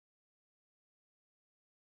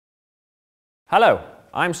Hello,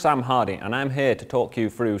 I'm Sam Hardy and I'm here to talk you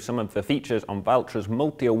through some of the features on Valtra's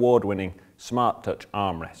multi-award winning SmartTouch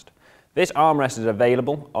armrest. This armrest is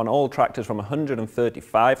available on all tractors from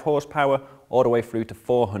 135 horsepower all the way through to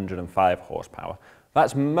 405 horsepower.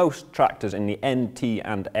 That's most tractors in the NT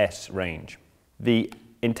and S range. The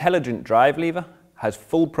intelligent drive lever has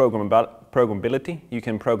full programmability. You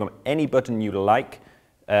can program any button you like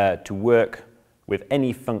to work with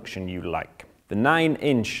any function you like. The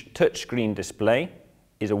 9-inch touchscreen display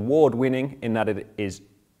is award-winning in that it is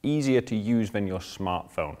easier to use than your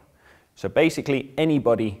smartphone. So basically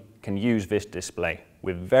anybody can use this display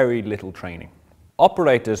with very little training.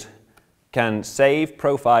 Operators can save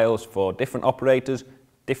profiles for different operators,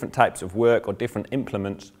 different types of work or different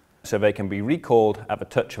implements, so they can be recalled at the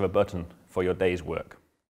touch of a button for your day's work.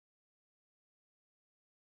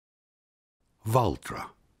 Valtra,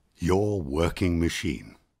 your working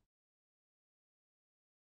machine.